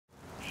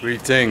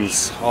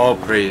Greetings, all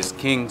praise,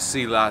 King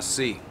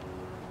Selassie.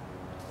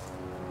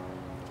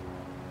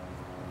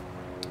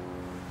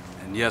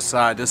 And yes,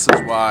 this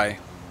is why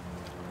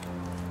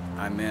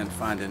I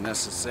find it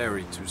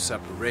necessary to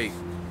separate.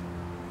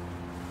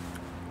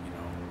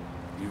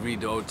 You read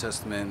the Old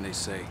Testament and they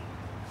say,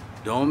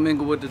 don't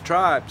mingle with the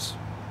tribes.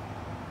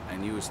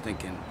 And you was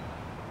thinking,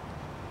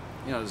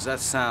 does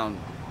that sound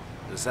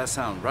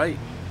right?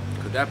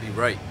 Could that be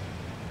right?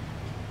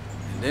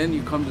 And then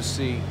you come to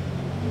see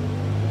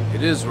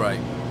it is right.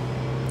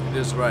 It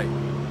is right.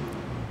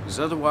 Because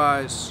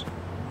otherwise,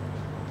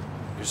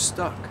 you're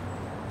stuck.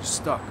 You're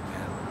stuck,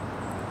 man.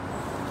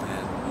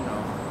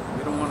 And,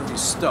 we don't want to be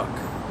stuck.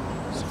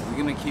 So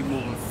we're going to keep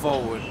moving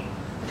forward.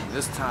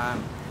 This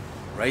time,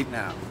 right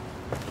now.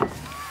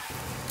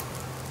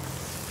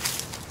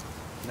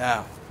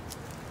 Now,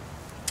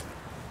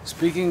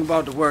 speaking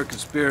about the word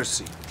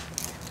conspiracy,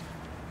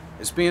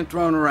 it's being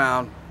thrown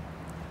around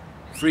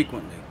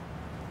frequently.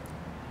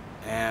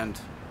 And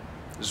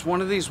it's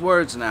one of these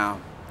words now.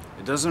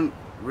 It doesn't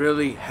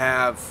really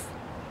have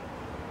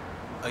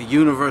a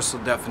universal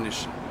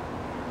definition.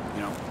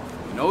 You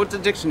know what the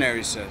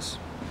dictionary says.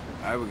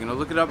 All right, we're gonna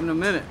look it up in a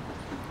minute.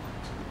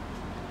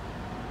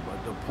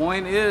 But the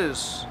point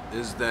is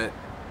that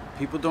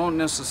people don't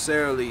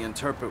necessarily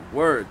interpret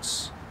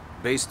words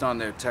based on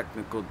their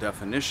technical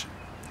definition.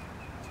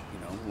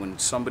 When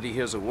somebody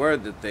hears a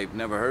word that they've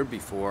never heard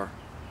before,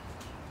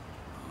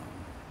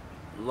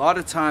 a lot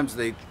of times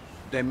they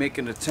make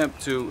an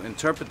attempt to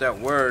interpret that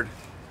word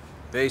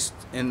based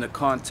in the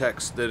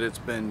context that it's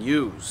been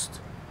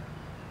used.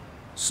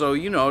 So,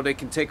 they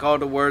can take all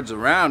the words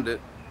around it,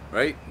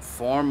 right?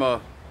 Form a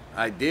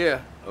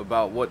idea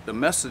about what the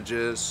message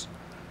is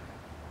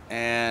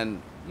and,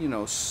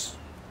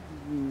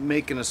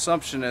 make an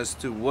assumption as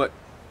to what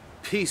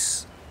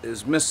piece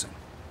is missing.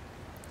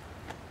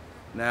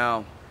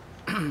 Now,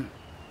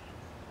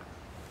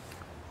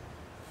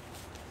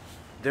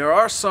 there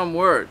are some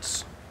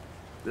words,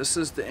 this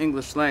is the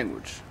English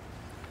language,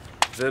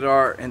 that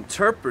are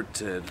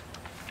interpreted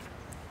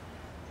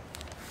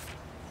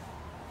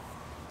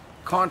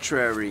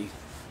contrary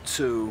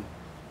to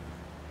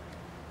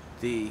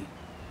the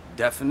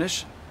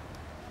definition.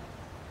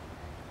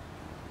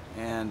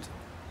 And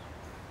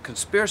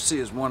conspiracy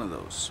is one of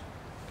those.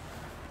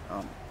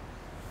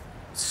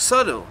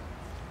 Subtle,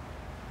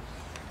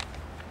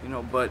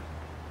 but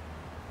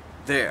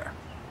there.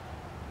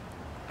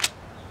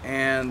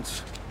 And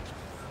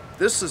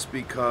this is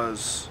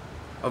because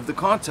of the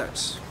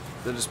context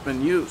that it's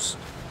been used.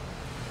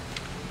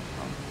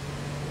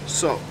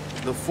 So,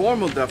 the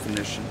formal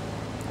definition,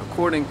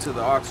 according to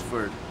the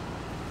Oxford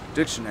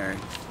Dictionary,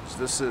 so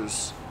this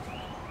is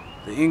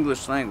the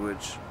English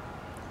language,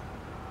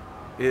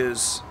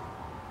 is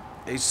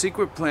a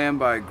secret plan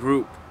by a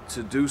group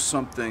to do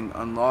something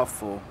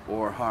unlawful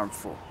or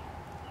harmful.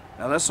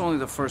 Now that's only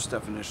the first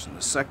definition.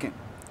 The second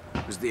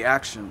is the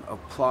action of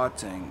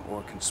plotting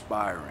or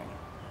conspiring.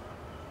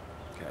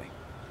 Okay.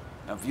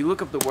 Now if you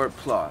look up the word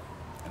plot,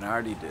 and I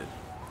already did,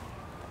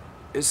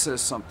 it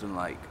says something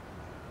like,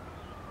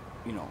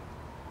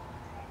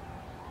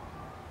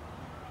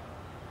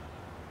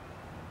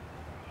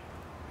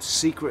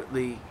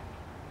 secretly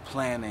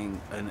planning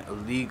an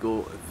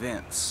illegal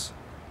events.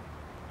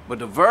 But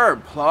the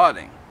verb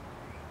plotting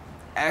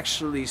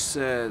actually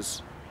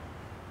says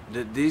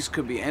that these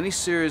could be any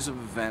series of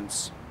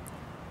events,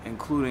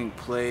 including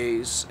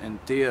plays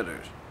and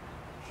theaters,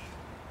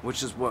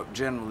 which is what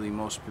generally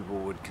most people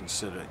would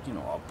consider,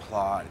 a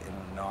plot in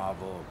a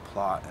novel, a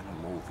plot in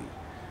a movie.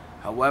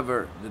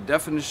 However, the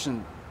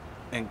definition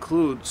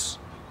includes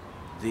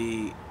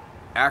the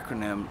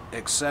acronym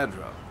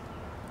etc.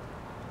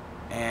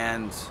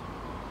 And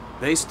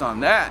based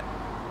on that,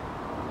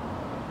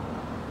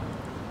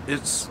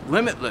 it's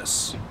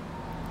limitless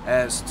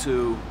as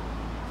to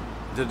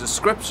the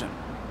description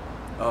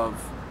of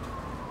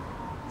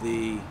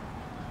the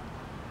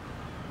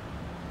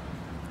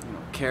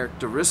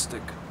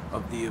characteristic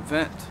of the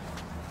event,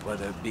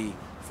 whether it be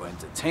for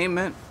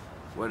entertainment,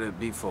 whether it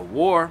be for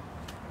war.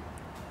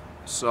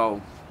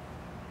 So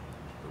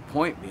the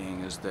point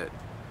being is that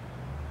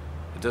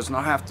it does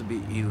not have to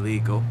be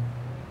illegal,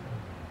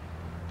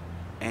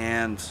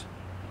 and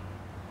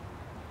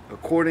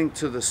according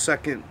to the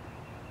second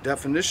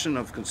definition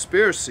of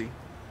conspiracy,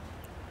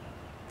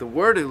 the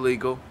word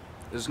illegal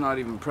is not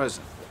even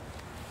present.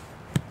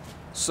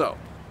 So,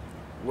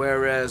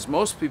 whereas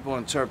most people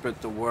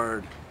interpret the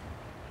word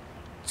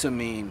to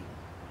mean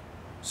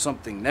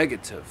something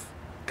negative,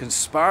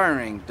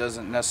 conspiring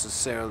doesn't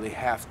necessarily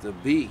have to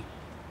be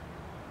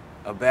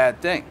a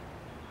bad thing.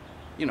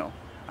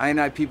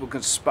 I people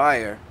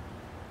conspire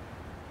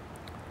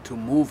to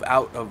move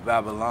out of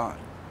Babylon.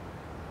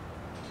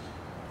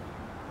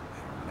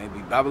 Maybe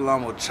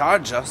Babylon will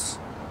charge us,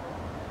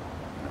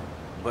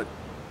 but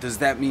does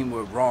that mean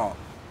we're wrong?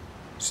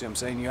 See what I'm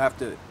saying? You have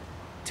to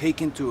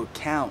take into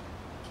account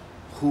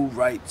who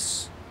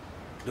writes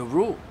the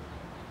rule.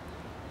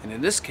 And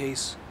in this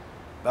case,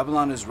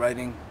 Babylon is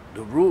writing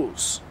the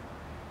rules.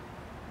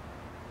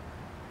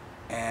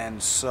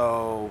 And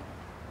so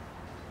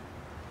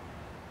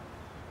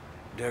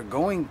they're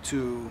going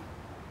to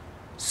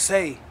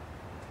say,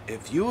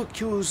 if you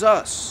accuse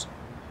us,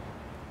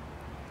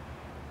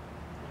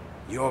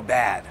 you're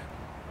bad.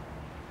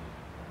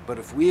 But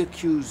if we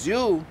accuse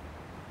you,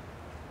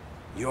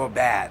 you're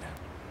bad.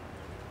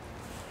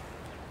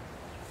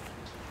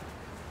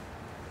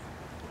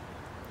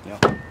 Yeah.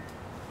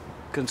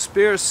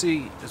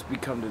 Conspiracy has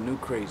become the new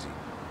crazy.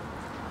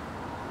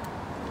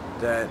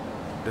 That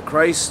the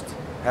Christ,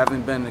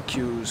 having been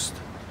accused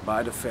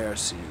by the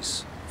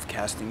Pharisees of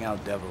casting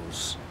out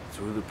devils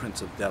through the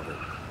prince of devil,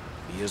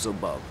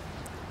 Beelzebub,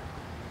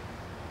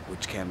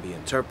 which can be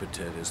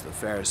interpreted as the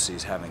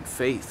Pharisees having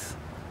faith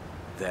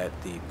that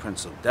the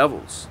prince of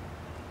devils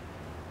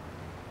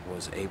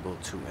was able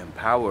to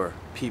empower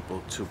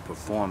people to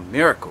perform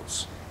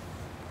miracles.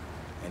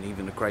 And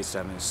even the Christ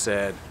having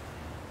said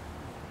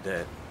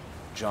that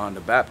John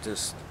the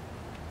Baptist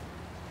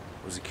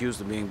was accused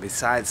of being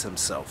besides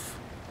himself,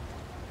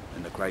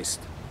 and the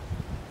Christ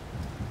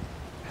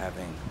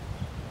having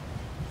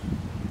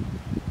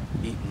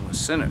eaten with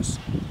sinners.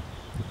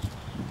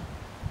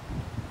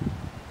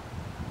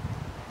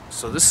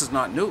 So this is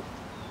not new,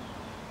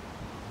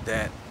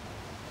 that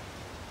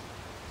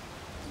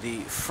the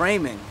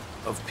framing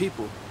of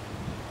people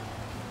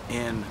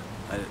in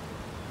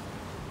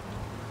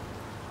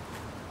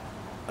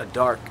a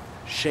dark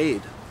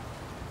shade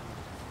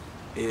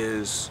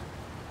is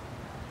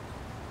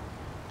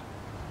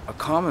a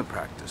common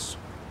practice.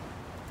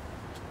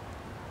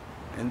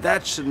 And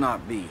that should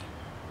not be,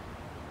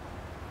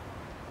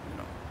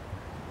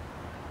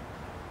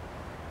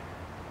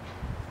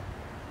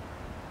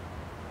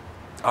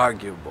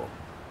 arguable.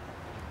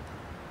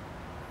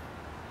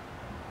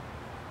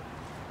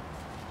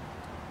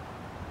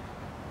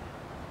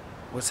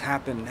 What's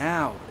happened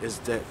now is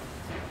that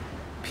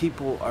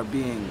people are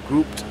being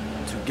grouped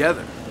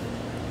together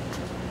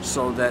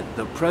so that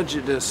the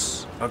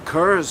prejudice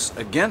occurs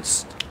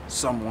against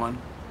someone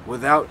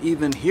without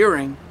even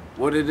hearing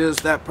what it is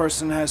that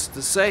person has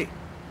to say.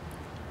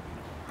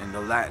 In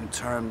the Latin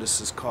term,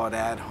 this is called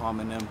ad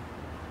hominem.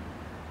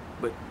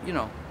 But,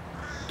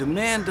 the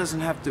man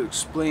doesn't have to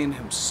explain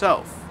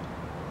himself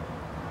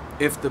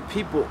if the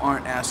people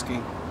aren't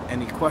asking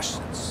any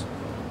questions.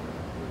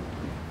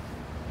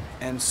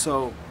 And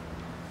so,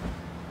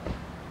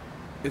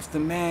 if the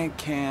man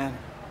can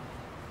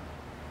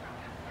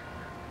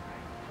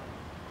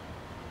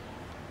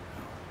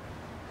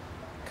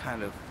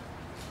kind of,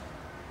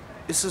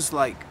 this is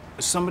like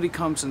if somebody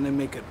comes and they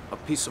make a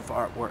piece of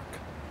artwork,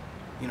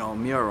 a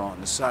mural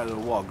on the side of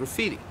the wall,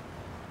 graffiti,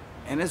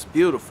 and it's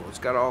beautiful. It's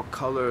got all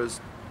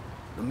colors,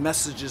 the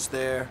message is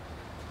there,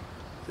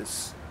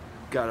 it's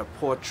got a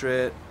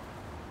portrait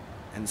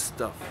and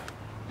stuff.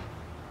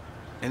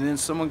 And then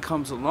someone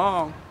comes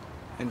along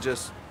and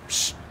just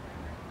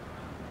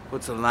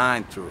puts a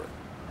line through it.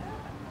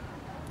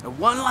 And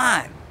one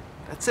line,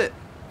 that's it.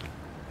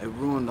 It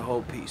ruined the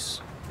whole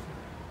piece.